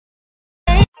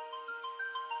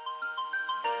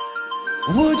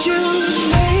Would you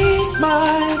take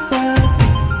my breath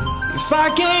if I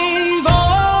gave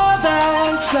all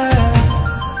that's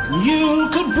left and you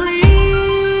could breathe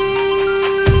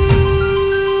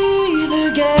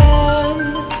again?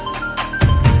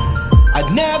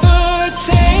 I'd never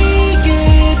take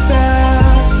it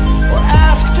back or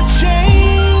ask to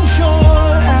change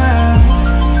your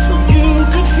act so you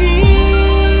could feel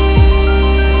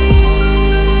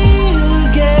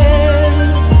again.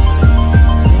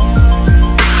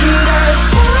 But as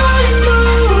time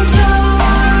moves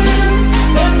on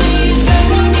and these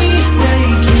enemies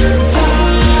break you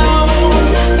down,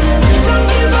 don't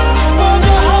give up on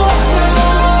your hope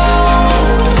now.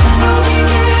 I'll be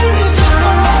there if you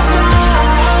fall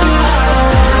down. As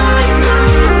time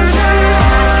moves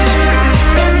on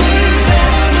and these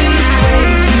enemies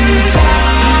break you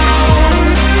down,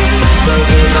 don't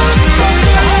give up on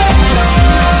your hope now.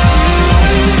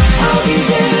 I'll be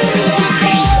there if you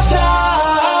fall down.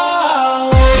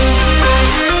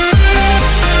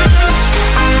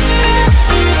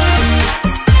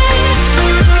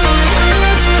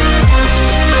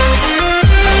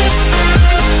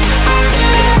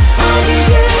 I'll be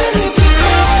there if you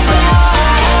fall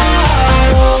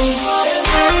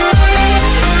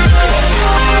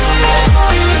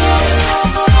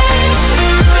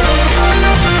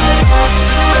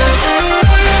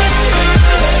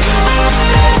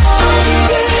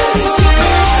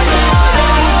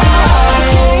I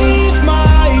gave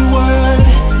my word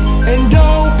and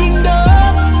opened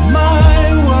up my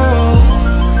world.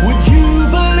 Would you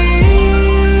believe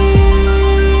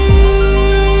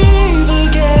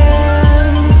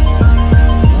again?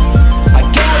 I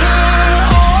gather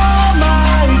all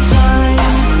my time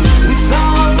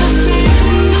without a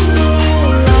single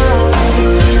lie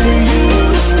for you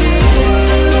to steal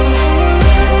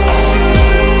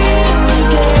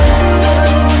again.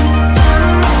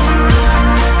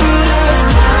 But as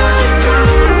time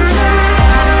moves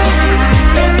on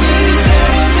and these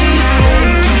enemies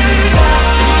break you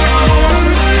down,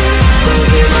 don't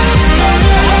give up on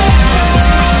your hope now.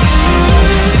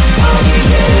 I'll be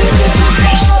there if you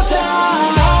fall down.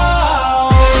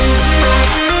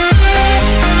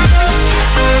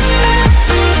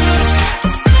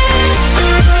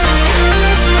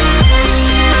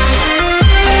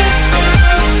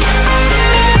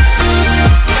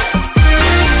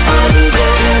 I'll be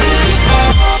there if you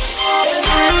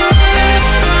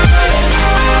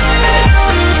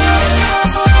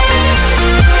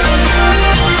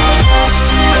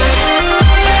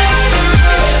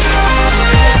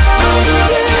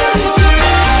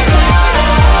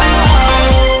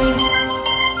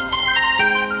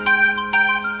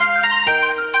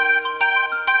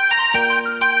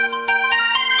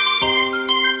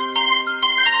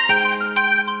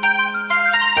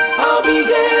I'll be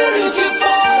there if you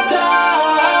fall down.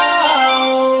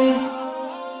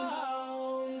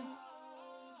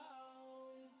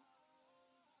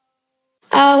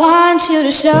 I want you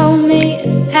to show me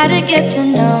how to get to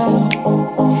know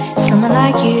someone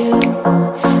like you,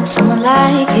 someone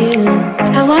like you.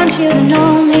 I want you to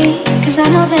know me, 'cause I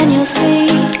know then you'll see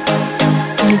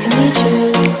you can be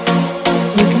true,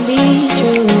 you can be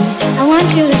true. I want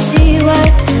you to see what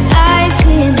I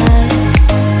see in us,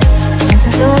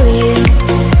 something so real,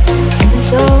 something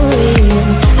so real.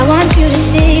 I want you to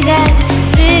see that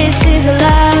this is a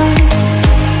love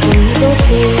that we both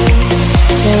feel,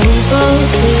 that we both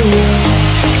feel.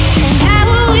 And how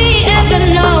will we ever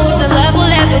know if the love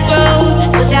will ever grow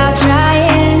without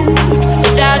trying,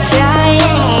 without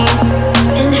trying?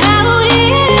 And how will we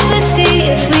ever see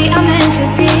if we are meant to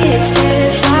be? It's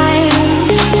terrifying,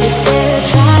 it's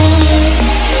terrifying.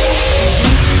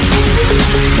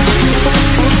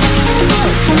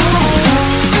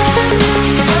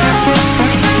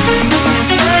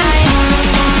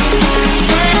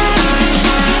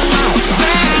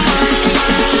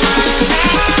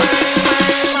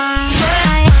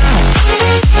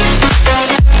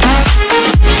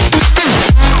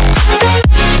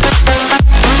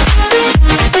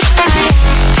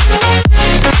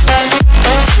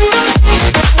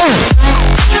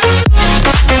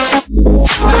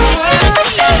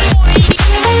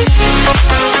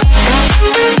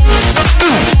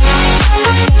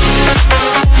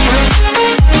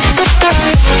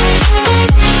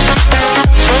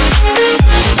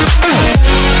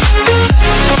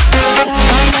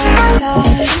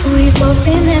 We've both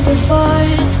been there before.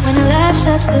 When a love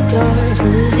shuts the door, it's a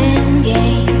losing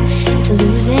game, it's a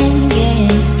losing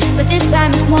game. But this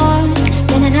time it's more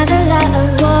than another love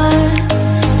war.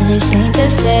 This ain't the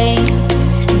same,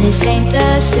 this ain't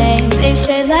the same. They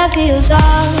say love heals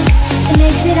all, it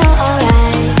makes it all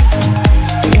alright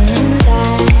in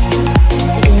time.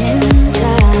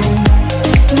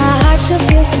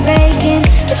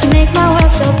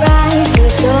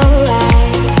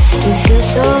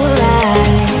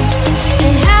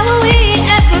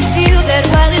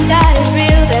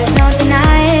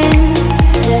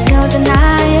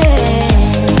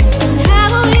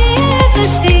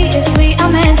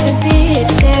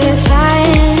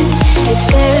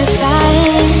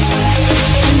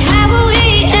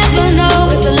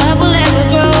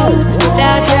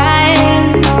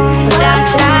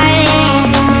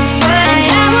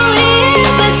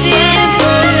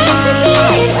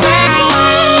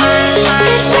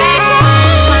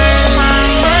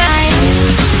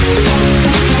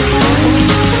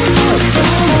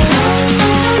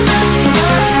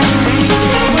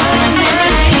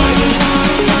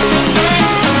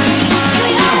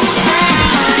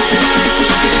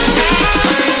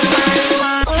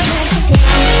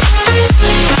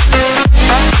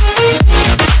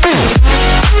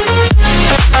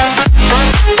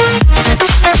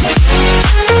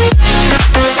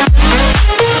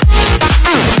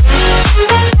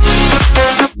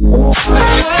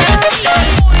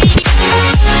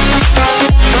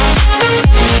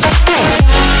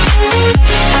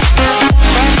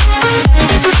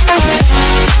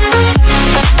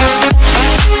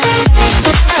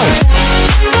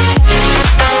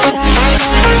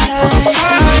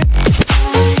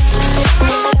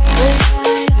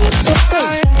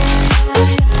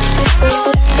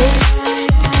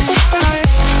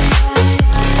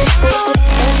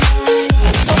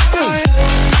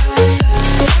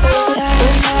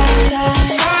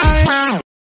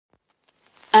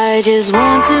 I just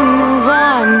want to move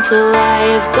on, so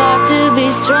I have got to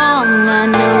be strong. I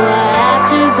know I have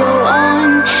to go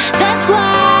on, that's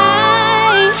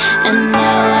why. And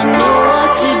now I know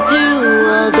what to do,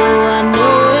 although I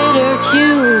know it hurts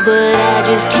you, but I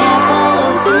just can't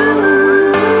follow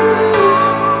through.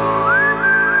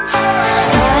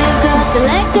 I've got to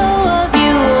let go